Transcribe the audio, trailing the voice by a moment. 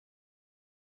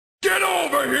Get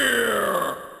over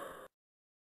here!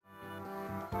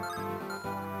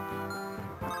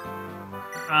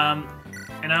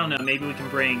 And I don't know, maybe we can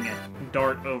bring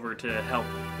Dart over to help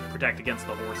protect against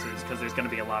the horses, because there's going to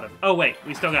be a lot of... Oh, wait,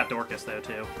 we still got Dorcas, though,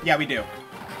 too. Yeah, we do.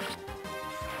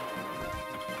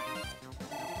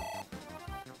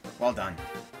 Well done.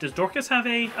 Does Dorcas have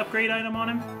a upgrade item on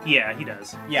him? Yeah, he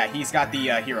does. Yeah, he's got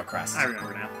the hero crest. I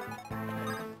remember now.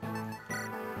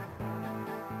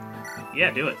 Yeah,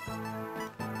 do it.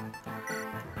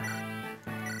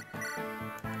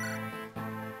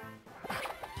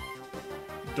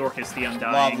 Dorcas the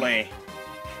Undying. Lovely.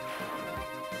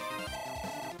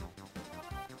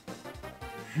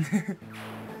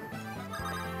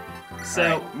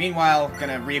 So, right. Meanwhile,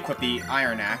 gonna re-equip the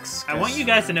Iron Axe. I want you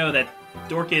guys to know that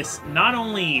Dorcas not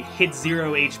only hit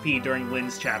 0 HP during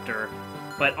Lynn's chapter,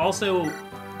 but also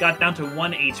got down to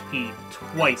 1 HP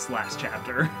twice last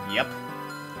chapter. Yep.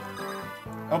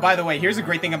 Oh, by the way, here's a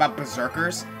great thing about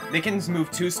Berserkers. They can move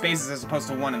 2 spaces as opposed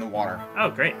to 1 in the water. Oh,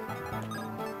 great.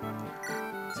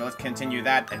 So let's continue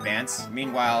that advance.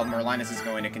 Meanwhile, Merlinus is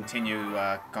going to continue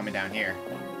coming down here.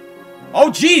 Oh,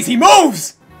 jeez, he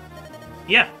moves!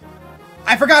 Yeah.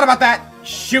 I forgot about that!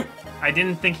 Shoot! I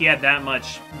didn't think he had that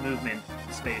much movement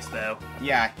space, though.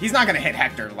 Yeah, he's not gonna hit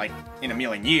Hector, like, in a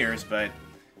million years, but...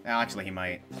 Well, actually, he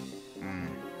might.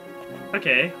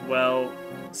 Okay, well...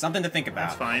 Something to think about.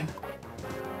 That's fine.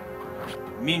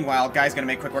 Meanwhile, Guy's gonna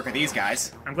make quick work of these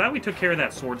guys. I'm glad we took care of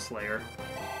that Sword Slayer.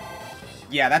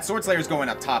 Yeah, that Sword Slayer's going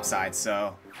up topside,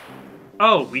 so...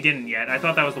 Oh, we didn't yet. I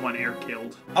thought that was the one Air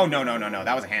killed. Oh, no, no, no, no.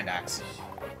 That was a hand axe.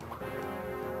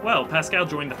 Well, Pascal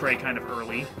joined the fray kind of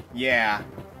early. Yeah.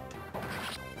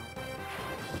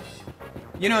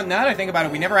 You know, now that I think about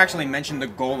it, we never actually mentioned the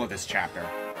goal of this chapter.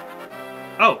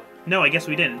 Oh, no, I guess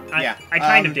we didn't. Yeah. I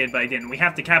kind of did, but I didn't. We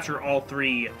have to capture all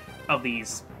 3 of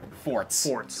these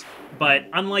Forts. But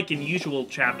unlike in usual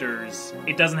chapters,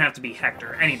 it doesn't have to be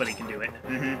Hector. Anybody can do it.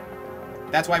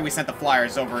 Mm-hmm. That's why we sent the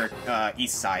flyers over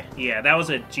east side. Yeah, that was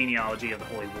a genealogy of the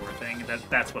Holy War thing.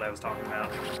 That's what I was talking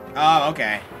about. Oh,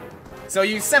 okay. So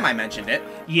you semi-mentioned it.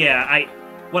 Yeah,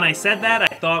 when I said that, I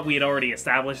thought we had already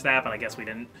established that, but I guess we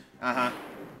didn't. Uh-huh.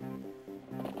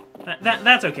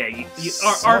 That's okay.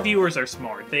 Our viewers are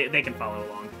smart. They can follow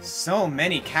along. So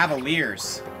many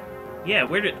cavaliers. Yeah,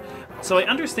 so I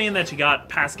understand that you got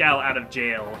Pascal out of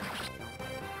jail,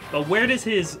 but where did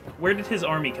his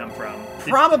army come from?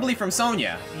 Probably from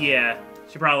Sonia. Yeah,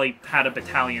 she probably had a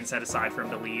battalion set aside for him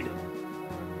to lead.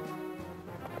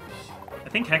 I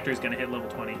think Hector's gonna hit level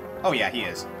 20. Oh yeah, he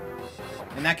is.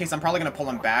 In that case, I'm probably gonna pull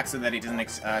him back so that he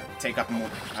doesn't take up more,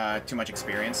 too much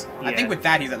experience. Yeah. I think with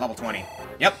that, he's at level 20.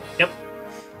 Yep. Yep.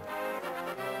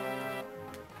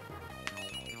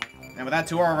 And with that,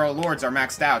 2 of our lords are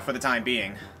maxed out for the time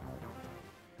being.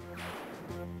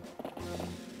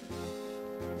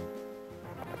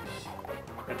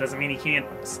 That doesn't mean he can't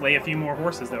slay a few more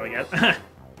horses, though, I guess.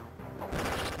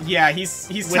 Yeah,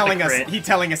 he's telling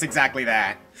us exactly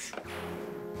that.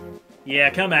 Yeah,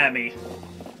 come at me.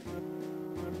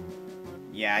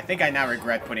 Yeah, I think I now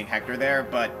regret putting Hector there,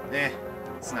 but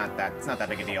it's not that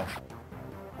big a deal.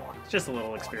 It's just a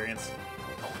little experience.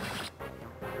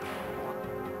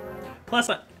 Plus,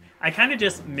 I kind of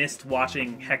just missed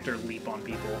watching Hector leap on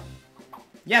people.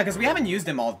 Yeah, because we haven't used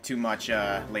him all too much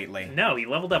lately. No, he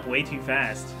leveled up way too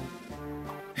fast.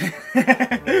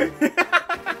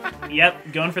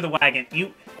 Yep, going for the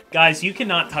wagon. Guys, you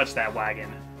cannot touch that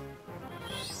wagon.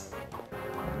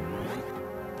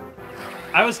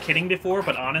 I was kidding before,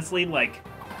 but honestly, like,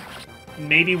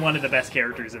 maybe one of the best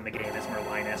characters in the game is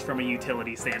Merlinus, from a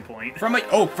utility standpoint. From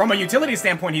a utility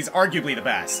standpoint, he's arguably the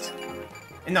best.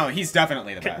 No, he's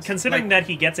definitely the best. Considering that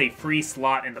he gets a free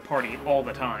slot in the party all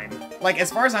the time. Like, as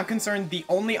far as I'm concerned, the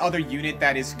only other unit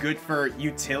that is good for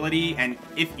utility, and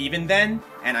if even then,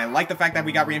 and I like the fact that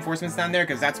we got reinforcements down there,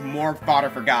 because that's more fodder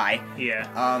for Guy. Yeah.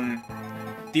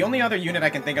 The only other unit I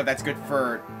can think of that's good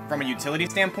from a utility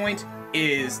standpoint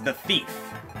is the Thief.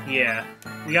 Yeah.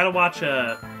 We gotta watch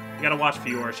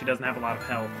Fiora. She doesn't have a lot of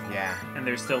health. Yeah. And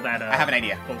there's still that, I have an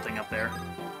idea. Bolting up there.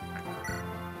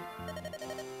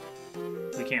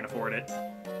 We can't afford it.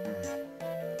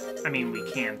 I mean, we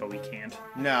can, but we can't.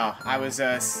 No, I was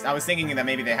thinking that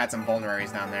maybe they had some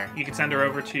vulneraries down there. You could send her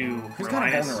over to Who's got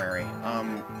a vulnerary?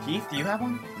 Heath, do you have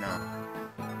one? No.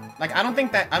 Like,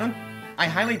 I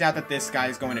highly doubt that this guy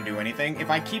is going to do anything. If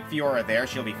I keep Fiora there,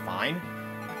 she'll be fine.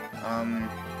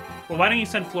 Well, why don't you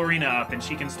send Farina up and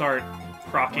she can start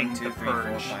proccing 1, 2, the 3,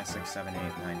 purge. 4, 5, 6, 7, 8,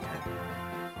 9, 10.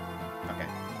 Okay.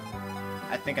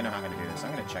 I think I know how I'm going to do this.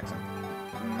 I'm going to check some.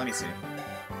 Let me see.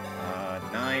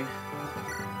 9.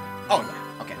 Oh,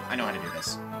 yeah. Okay, I know how to do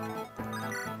this.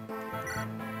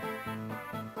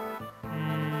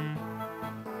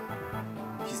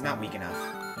 He's not weak enough.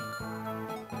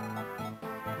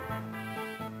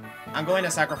 I'm going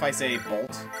to sacrifice a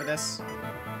bolt for this.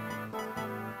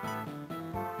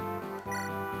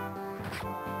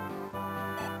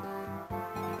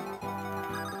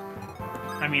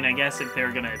 I mean, I guess if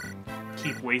they're gonna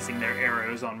keep wasting their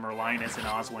arrows on Merlinus and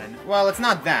Oswin. Well, it's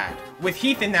not that. With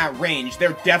Heath in that range,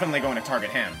 they're definitely going to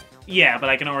target him. Yeah, but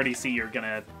I can already see you're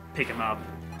gonna pick him up.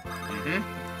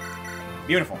 Mm-hmm.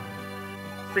 Beautiful.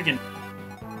 Freaking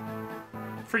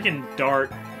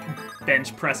dart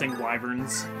bench pressing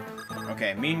wyverns.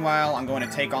 Okay, meanwhile, I'm going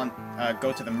to take on,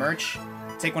 go to the merch,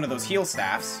 take one of those heal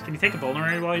staffs. Can you take a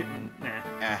vulnerary while you...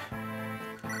 Nah.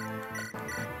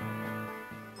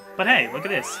 But hey, look at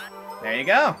this. There you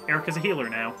go. Erica's a healer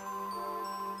now.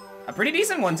 A pretty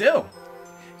decent one, too.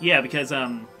 Yeah, because,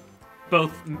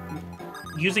 both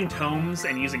using tomes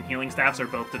and using healing staffs are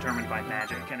both determined by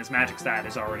magic, and his magic stat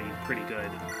is already pretty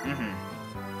good. Mm-hmm.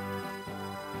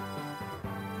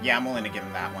 Yeah, I'm willing to give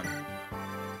him that one.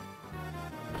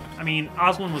 I mean,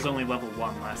 Oswin was only level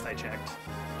 1 last I checked.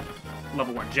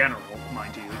 Level 1 general,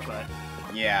 mind you, but...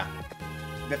 Yeah.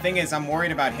 The thing is, I'm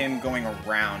worried about him going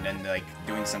around and, like,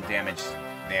 doing some damage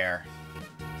there.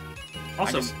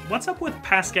 Also, what's up with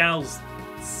Pascal's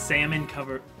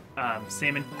salmon-colored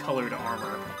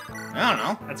armor? I don't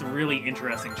know. That's a really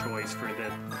interesting choice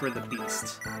for the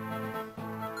beast.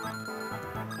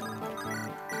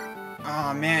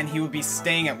 Oh man, he would be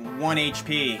staying at 1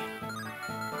 HP.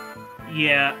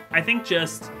 Yeah, I think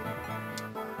just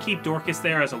keep Dorcas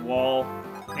there as a wall.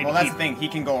 Maybe Well, that's the thing. He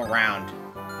can go around.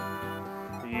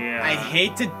 Yeah. I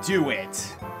hate to do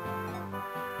it,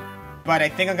 but I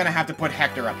think I'm gonna have to put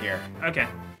Hector up here. Okay.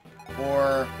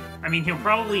 Or... I mean, he'll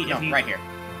probably... No, right here.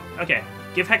 Okay.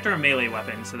 Give Hector a melee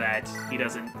weapon so that he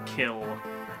doesn't kill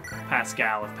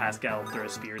Pascal if Pascal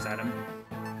throws spears at him.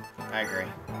 I agree.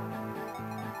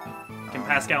 Can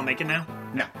Pascal make it now?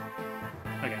 No.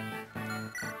 Okay.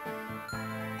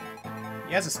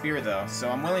 He has a spear, though, so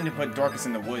I'm willing to put Dorcas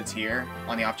in the woods here,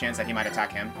 on the off chance that he might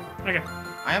attack him. Okay.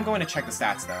 I am going to check the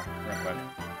stats, though, real quick.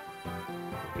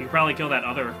 You could probably kill that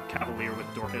other Cavalier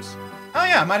with Dorcas. Oh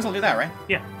yeah, might as well do that, right?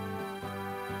 Yeah.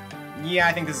 Yeah,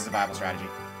 I think this is a viable strategy.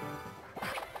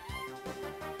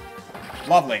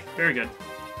 Lovely. Very good.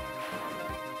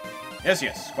 Yes,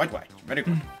 yes. Quite right. Very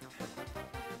good.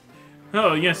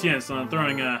 Oh, yes, I'm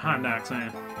throwing hot knocks,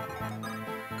 man.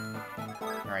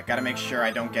 Alright, gotta make sure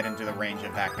I don't get into the range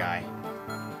of that guy.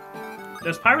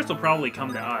 Those pirates will probably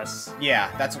come to us. Yeah,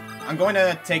 that's... I'm going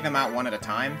to take them out one at a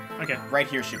time. Okay. Right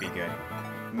here should be good.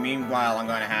 Meanwhile, I'm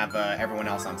going to have everyone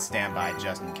else on standby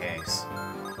just in case.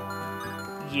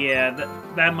 Yeah,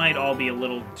 that might all be a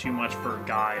little too much for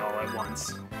Guy all at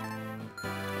once.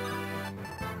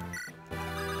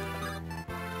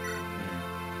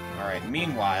 Alright,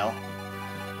 meanwhile...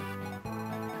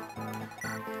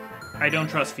 I don't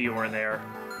trust Fiora there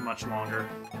much longer.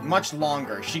 Much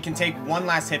longer. She can take one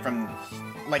last hit from...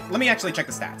 Like, let me actually check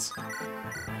the stats.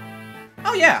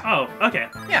 Oh, yeah. Oh, okay.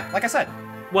 Yeah, like I said.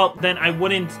 Well, then I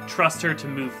wouldn't trust her to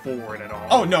move forward at all.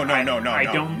 Oh, no, not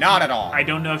at all. I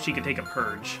don't know if she could take a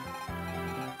purge.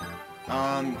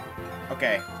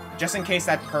 Okay. Just in case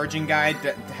that purging guy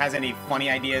has any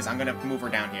funny ideas, I'm gonna move her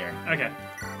down here. Okay.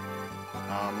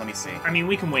 Let me see. I mean,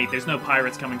 we can wait. There's no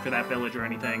pirates coming for that village or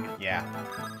anything. Yeah.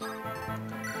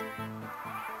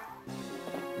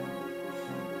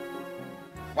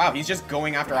 Wow, he's just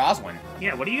going after Oswin.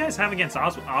 Yeah, what do you guys have against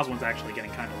Oswin? Oswin's actually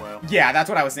getting kind of low. Yeah, that's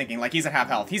what I was thinking. Like, he's at half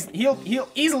health. He'll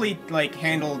easily, like,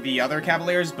 handle the other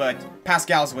Cavaliers, but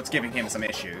Pascal's what's giving him some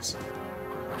issues.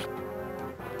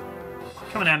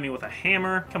 Coming at me with a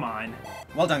hammer? Come on.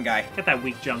 Well done, guy. Get that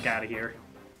weak junk out of here.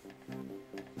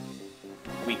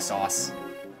 Weak sauce.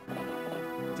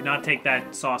 Do not take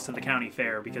that sauce to the county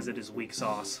fair because it is weak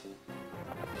sauce.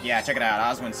 Yeah, check it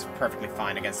out. Oswin's perfectly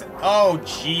fine against it. Oh,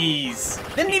 jeez.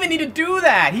 Didn't even need to do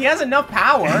that. He has enough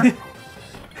power.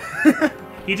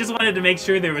 He just wanted to make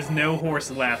sure there was no horse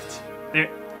left.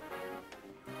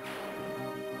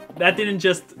 That didn't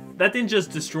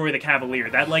just destroy the Cavalier.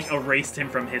 That, like, erased him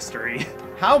from history.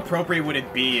 How appropriate would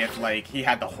it be if, like, he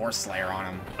had the Horse Slayer on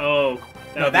him? Oh,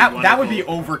 that would be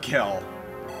overkill.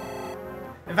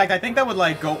 In fact, I think that would,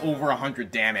 like, go over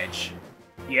 100 damage.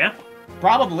 Yeah?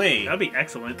 Probably. That'd be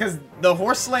excellent. Because the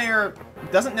Horse Slayer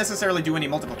doesn't necessarily do any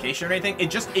multiplication or anything.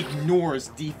 It just ignores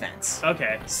defense.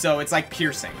 Okay. So it's like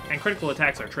piercing. And critical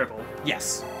attacks are triple.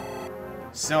 Yes.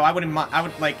 So I would,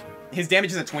 like, his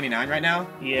damage is at 29 right now.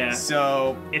 Yeah.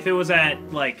 So... if it was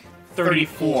at, like,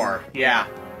 34. Yeah.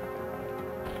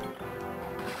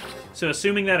 So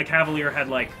assuming that a Cavalier had,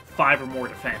 like, 5 or more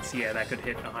defense, yeah, that could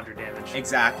hit 100 damage.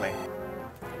 Exactly.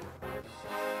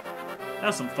 That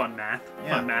was some fun math.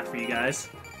 Yeah. Fun math for you guys.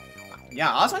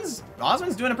 Yeah, Oswin's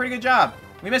doing a pretty good job.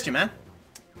 We missed you, man.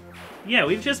 Yeah,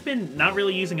 we've just been not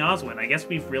really using Oswin. I guess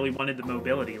we've really wanted the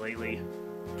mobility lately.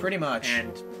 Pretty much.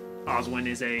 And Oswin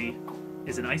is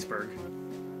an iceberg.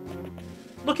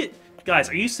 Look at... Guys,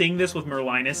 are you seeing this with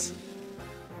Merlinus?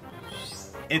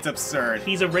 It's absurd.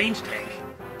 He's a range tank.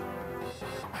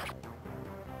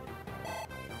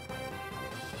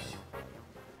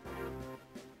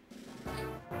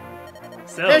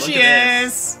 So, there look she at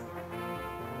is! this.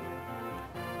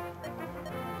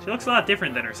 She looks a lot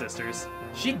different than her sisters.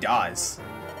 She does.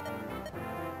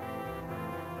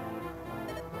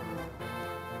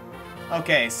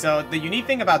 Okay, so the unique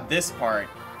thing about this part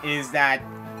is that...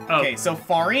 Okay, so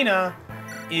Farina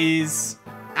is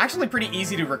actually pretty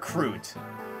easy to recruit,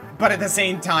 but at the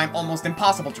same time, almost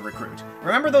impossible to recruit.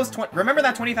 Remember remember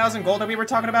that 20,000 gold that we were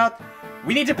talking about?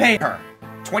 We need to pay her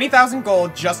 20,000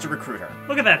 gold just to recruit her.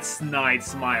 Look at that snide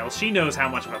smile. She knows how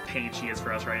much of a pain she is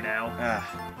for us right now.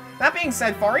 That being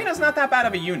said, Farina's not that bad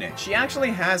of a unit. She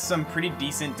actually has some pretty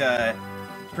decent stats,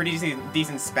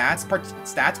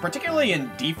 particularly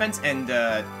in defense and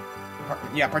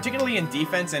particularly in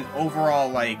defense and overall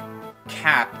like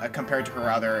cap compared to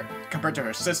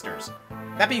her sisters.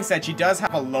 That being said, she does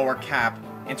have a lower cap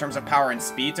in terms of power and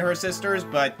speed to her sisters,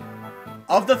 but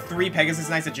of the 3 Pegasus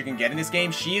Knights that you can get in this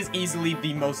game, she is easily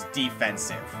the most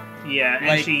defensive. Yeah, and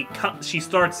like, she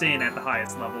starts in at the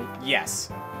highest level.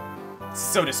 Yes,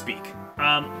 so to speak.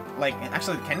 Like,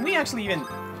 actually, can we actually even...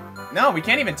 No, we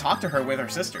can't even talk to her with her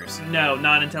sisters. No,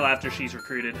 not until after she's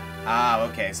recruited. Ah,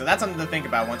 okay. So that's something to think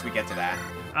about once we get to that.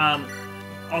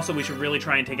 Also, we should really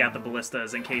try and take out the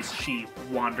ballistas in case she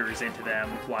wanders into them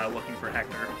while looking for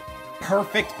Hector.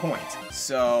 Perfect point.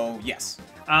 So, yes.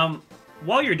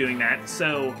 While you're doing that,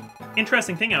 so,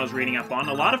 interesting thing I was reading up on,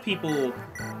 a lot of people...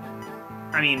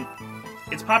 I mean,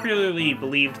 it's popularly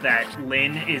believed that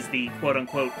Lyn is the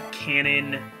quote-unquote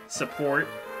canon support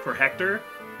for Hector.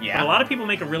 Yeah. But a lot of people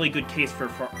make a really good case for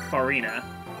Farina,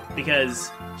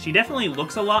 because she definitely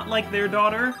looks a lot like their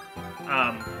daughter,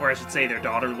 or I should say their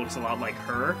daughter looks a lot like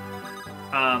her.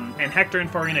 And Hector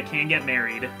and Farina can get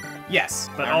married.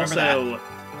 Yes, but also,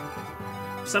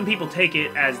 some people take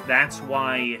it as that's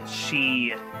why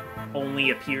she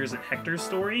only appears in Hector's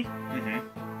story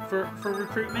for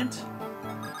recruitment.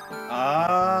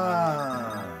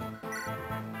 Ah.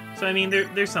 So, I mean,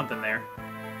 there's something there.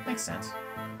 Makes sense.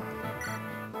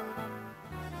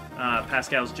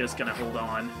 Pascal's just gonna hold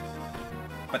on.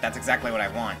 But that's exactly what I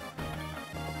want.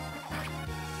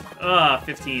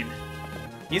 15.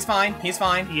 He's fine, he's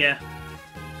fine. Yeah.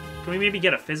 Can we maybe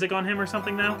get a physic on him or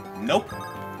something now? Nope.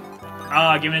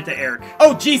 Giving it to Eric.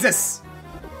 Oh, Jesus!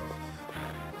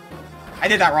 I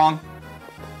did that wrong.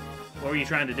 What were you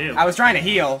trying to do? I was trying to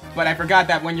heal, but I forgot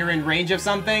that when you're in range of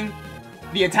something,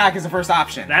 the attack is the first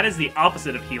option. That is the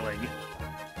opposite of healing.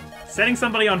 Setting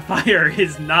somebody on fire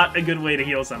is not a good way to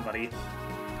heal somebody.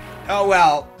 Oh,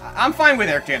 well, I'm fine with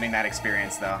Eric getting that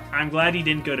experience, though. I'm glad he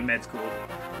didn't go to med school.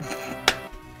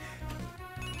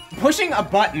 Pushing a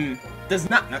button does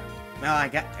not... Well, I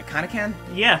kind of can.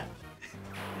 Yeah.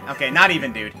 Okay, not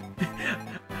even, dude.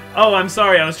 Oh, I'm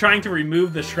sorry. I was trying to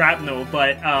remove the shrapnel,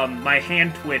 but my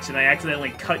hand twitched and I accidentally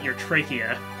cut your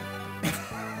trachea.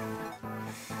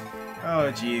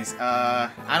 Oh, jeez.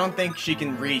 I don't think she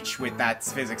can reach with that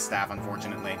physics staff,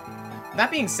 unfortunately. That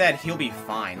being said, he'll be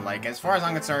fine. Like, as far as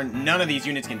I'm concerned, none of these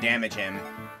units can damage him.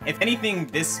 If anything,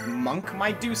 this monk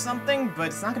might do something, but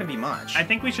it's not going to be much. I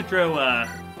think we should throw,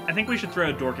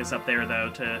 Dorcas up there,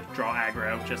 though, to draw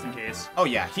aggro, just in case. Oh,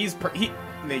 yeah.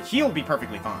 He'll be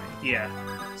perfectly fine. Yeah.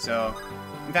 So,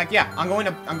 in fact, yeah, I'm going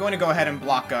to go ahead and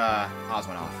block,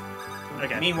 Oswin off.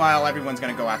 Okay. Meanwhile, everyone's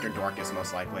going to go after Dorcas,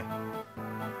 most likely.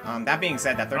 That being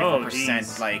said, that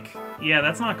 34%, like... Yeah,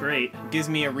 that's not great. Gives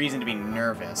me a reason to be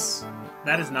nervous.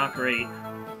 That is not great.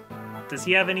 Does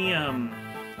he have any,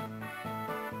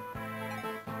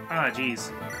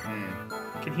 jeez.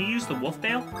 Can he use the Wolf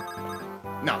Bale?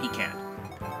 No, he can't.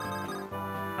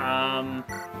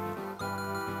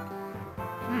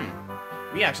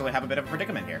 We actually have a bit of a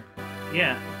predicament here.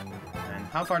 Yeah. And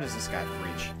how far does this guy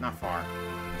reach? Not far.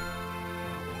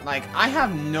 Like, I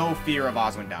have no fear of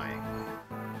Oswin dying.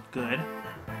 Good.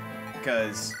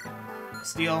 Because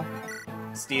steal,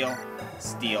 steal,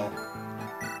 steal,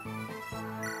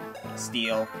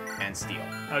 steal, and steal.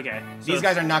 Okay. So these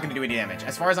guys are not going to do any damage.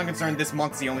 As far as I'm concerned, this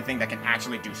monk's the only thing that can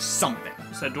actually do something.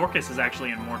 So Dorcas is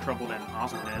actually in more trouble than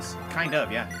Oswin is. Kind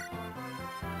of, yeah.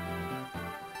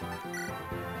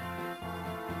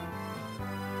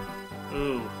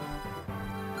 Ooh.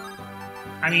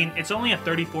 I mean, it's only a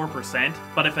 34%,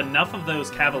 but if enough of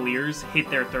those Cavaliers hit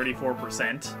their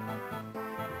 34%,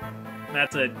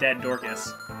 That's a dead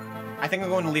Dorcas. I think I'm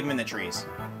going to leave him in the trees.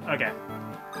 Okay.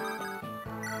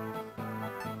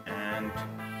 And...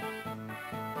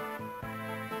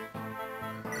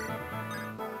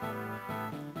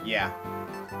 yeah.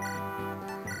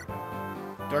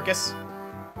 Dorcas?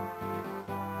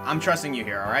 I'm trusting you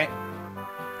here, alright?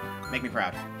 Make me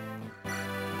proud.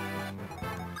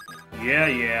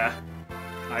 Yeah.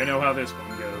 I know how this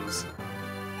one goes.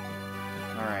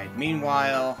 Alright,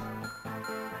 meanwhile...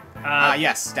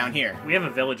 yes, down here. We have a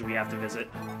village we have to visit.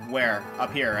 Where?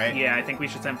 Up here, right? Yeah, I think we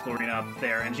should send Farina up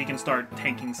there, and she can start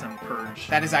tanking some purge.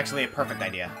 That is actually a perfect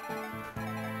idea.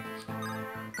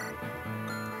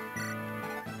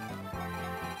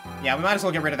 Yeah, we might as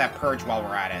well get rid of that purge while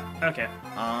we're at it. Okay.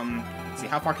 Let's see,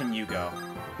 how far can you go?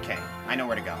 Okay, I know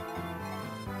where to go.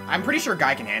 I'm pretty sure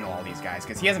Guy can handle all these guys,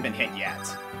 because he hasn't been hit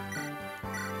yet.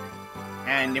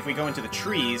 And if we go into the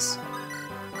trees,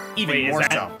 even more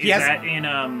so. Is that in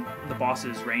the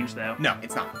boss's range, though? No,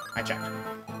 it's not. I checked.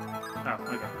 Oh,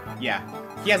 okay. Yeah,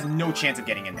 he has no chance of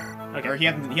getting in there. Okay. Or he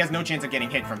has no chance of getting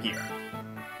hit from here.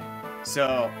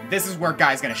 So, this is where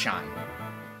Guy's gonna shine.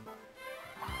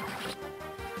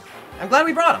 I'm glad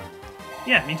we brought him.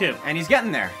 Yeah, me too. And he's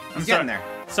getting there. He's getting there.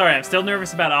 Sorry, I'm still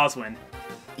nervous about Oswin.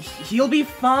 He'll be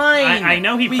fine. I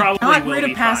know he probably will be fine. We got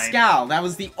rid of Pascal. That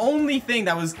was the only thing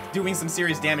that was doing some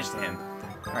serious damage to him.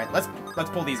 All right, let's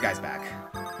pull these guys back.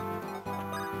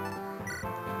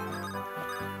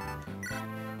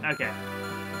 Okay.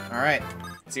 All right.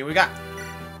 Let's see what we got.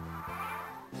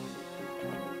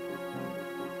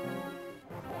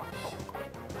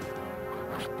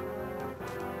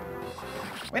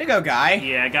 Way to go, Guy.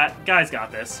 Yeah, Guy's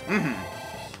got this. Mm-hmm.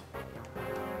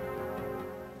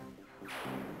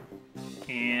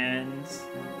 And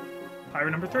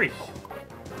pirate number 3.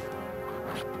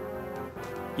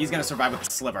 He's gonna survive with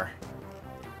the sliver.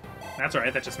 That's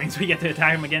alright, that just means we get to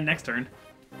attack him again next turn.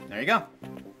 There you go.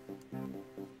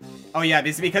 Oh yeah,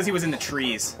 this is because he was in the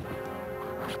trees.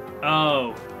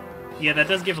 Oh. Yeah, that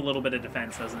does give a little bit of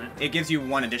defense, doesn't it? It gives you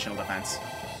 1 additional defense.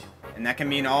 And that can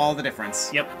mean all the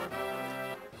difference. Yep.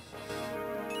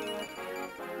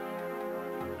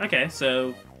 Okay,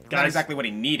 so... Not exactly what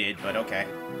he needed, but okay.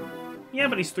 Yeah,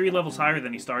 but he's 3 levels higher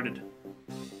than he started.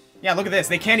 Yeah, look at this.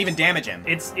 They can't even damage him.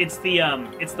 It's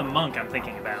the monk I'm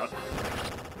thinking about.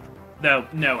 Though,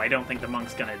 no, I don't think the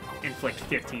monk's gonna inflict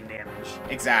 15 damage.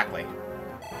 Exactly.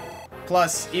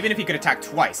 Plus, even if he could attack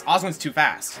twice, Oswin's too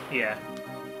fast. Yeah.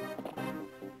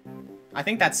 I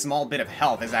think that small bit of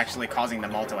health is actually causing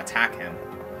them all to attack him.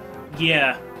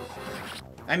 Yeah.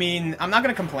 I mean, I'm not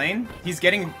gonna complain. He's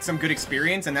getting some good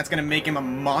experience, and that's gonna make him a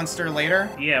monster later.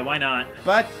 Yeah, why not?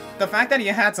 But the fact that he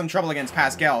had some trouble against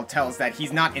Pascal tells that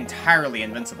he's not entirely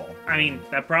invincible. I mean,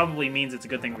 that probably means it's a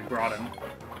good thing we brought him.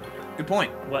 Good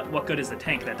point. What good is the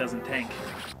tank that doesn't tank?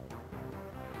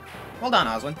 Well done,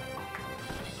 Oswin.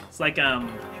 It's like,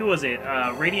 who was it?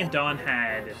 Radiant Dawn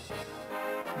had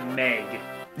Meg.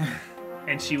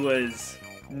 And she was...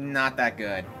 not that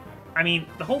good. I mean,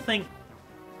 the whole thing...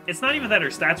 It's not even that her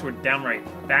stats were downright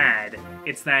bad.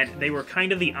 It's that they were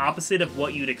kind of the opposite of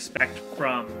what you'd expect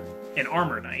from an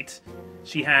Armor Knight.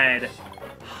 She had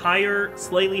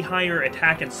slightly higher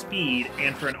attack and speed,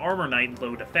 and for an Armor Knight,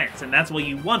 low defense. And that's what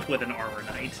you want with an Armor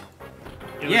Knight.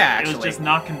 It was just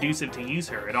not conducive to use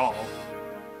her at all.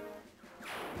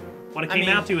 What it came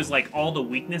out to is like all the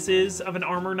weaknesses of an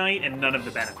Armor Knight and none of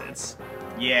the benefits.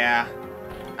 Yeah.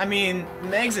 I mean,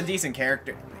 Meg's a decent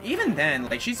character. Even then,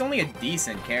 like, she's only a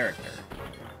decent character.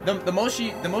 The most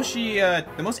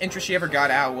interest she ever got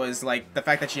out was like the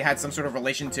fact that she had some sort of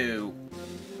relation to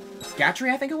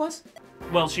Gatry, I think it was.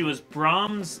 Well, she was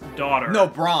Brahm's daughter. No,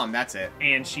 Brahm, that's it.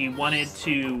 And she wanted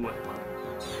to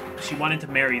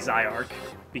marry Zyark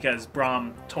because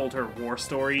Brahm told her war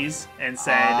stories and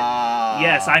said,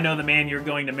 "Yes, I know the man you're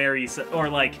going to marry." Or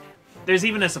like, there's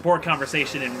even a support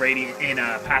conversation in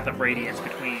Path of Radiance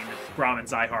between Brahm and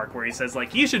Zyark where he says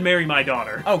like, "You should marry my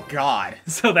daughter." Oh God.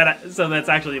 So that's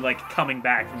actually like coming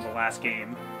back from the last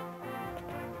game.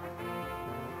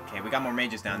 Okay, we got more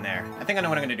mages down there. I think I know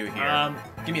what I'm gonna do here.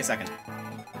 Give me a second.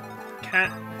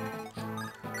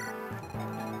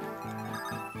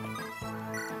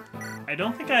 I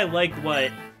don't think I like what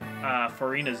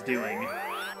Farina's doing.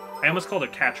 I almost called her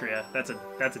Katria. That's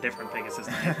a different Pegasus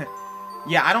name.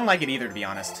 Yeah, I don't like it either, to be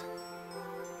honest.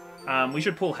 We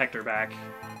should pull Hector back.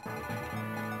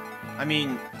 I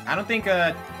mean, I don't think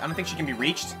she can be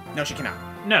reached. No, she cannot.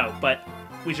 No, but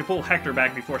we should pull Hector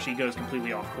back before she goes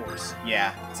completely off course.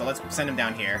 Yeah, so let's send him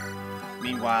down here.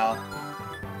 Meanwhile...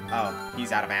 oh,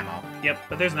 he's out of ammo. Yep,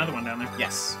 but there's another one down there.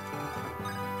 Yes.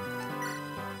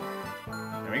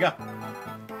 There we go.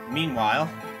 Meanwhile...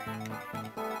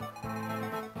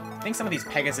 I think some of these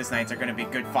Pegasus Knights are going to be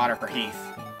good fodder for Heath.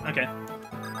 Okay.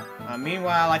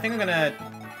 Meanwhile, I think I'm going to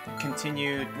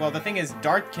continue... Well, the thing is,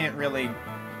 Dart can't really...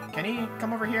 Can he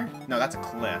come over here? No, that's a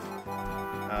cliff.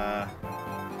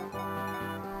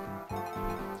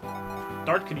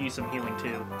 Dart could use some healing,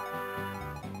 too.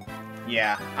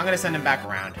 Yeah, I'm going to send him back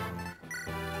around.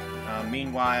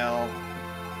 Meanwhile...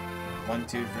 1,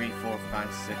 2, 3, 4,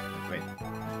 5, 6... Wait.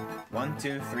 1,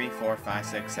 2, 3, 4, 5,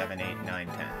 6, 7, 8, 9,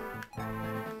 10.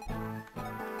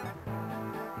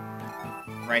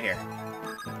 Right here.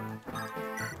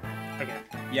 Okay.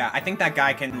 Yeah, I think that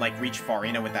guy can, like, reach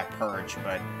Farina with that purge,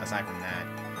 but aside from that...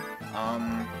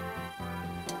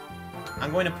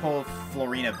 I'm going to pull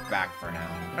Florina back for now.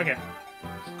 Okay.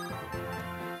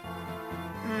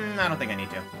 I don't think I need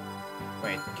to.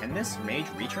 Wait, can this mage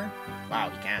reach her? Wow,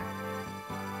 he can.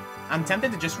 I'm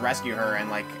tempted to just rescue her and,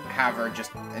 like, have her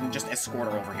just escort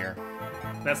her over here.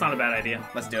 That's not a bad idea.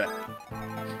 Let's do it.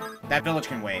 That village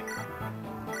can wait.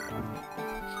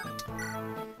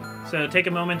 So take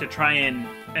a moment to try and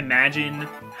imagine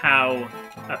how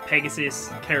a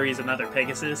Pegasus carries another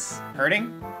Pegasus.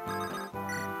 Hurting?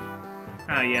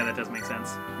 Oh, yeah, that does make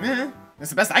sense. That's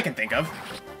the best I can think of.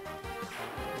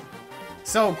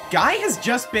 So, Guy has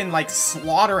just been, like,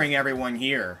 slaughtering everyone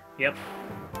here. Yep.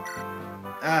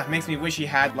 Makes me wish he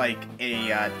had, like,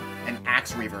 an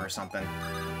Axe Reaver or something.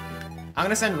 I'm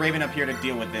gonna send Raven up here to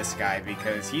deal with this guy,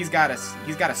 because he's got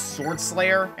a Sword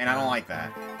Slayer, and I don't like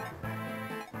that.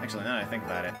 Actually, now that I think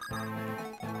about it.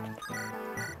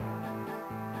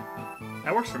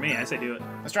 That works for me. I say do it.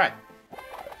 Let's try it.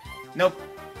 Nope.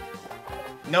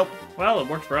 Nope. Well, it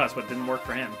worked for us, but it didn't work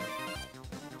for him.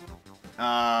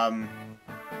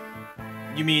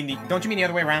 You mean don't you mean the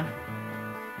other way around?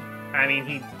 I mean,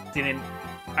 he didn't...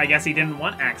 I guess he didn't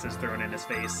want axes thrown in his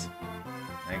face.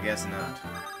 I guess not.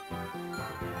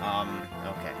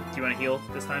 Okay. Do you want to heal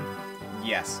this time?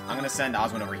 Yes. I'm gonna send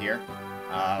Oswin over here.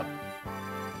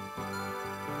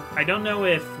 I don't know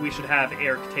if we should have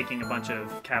Eric taking a bunch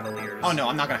of Cavaliers. Oh, no,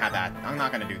 I'm not gonna have that. I'm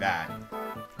not gonna do that.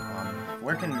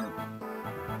 Where can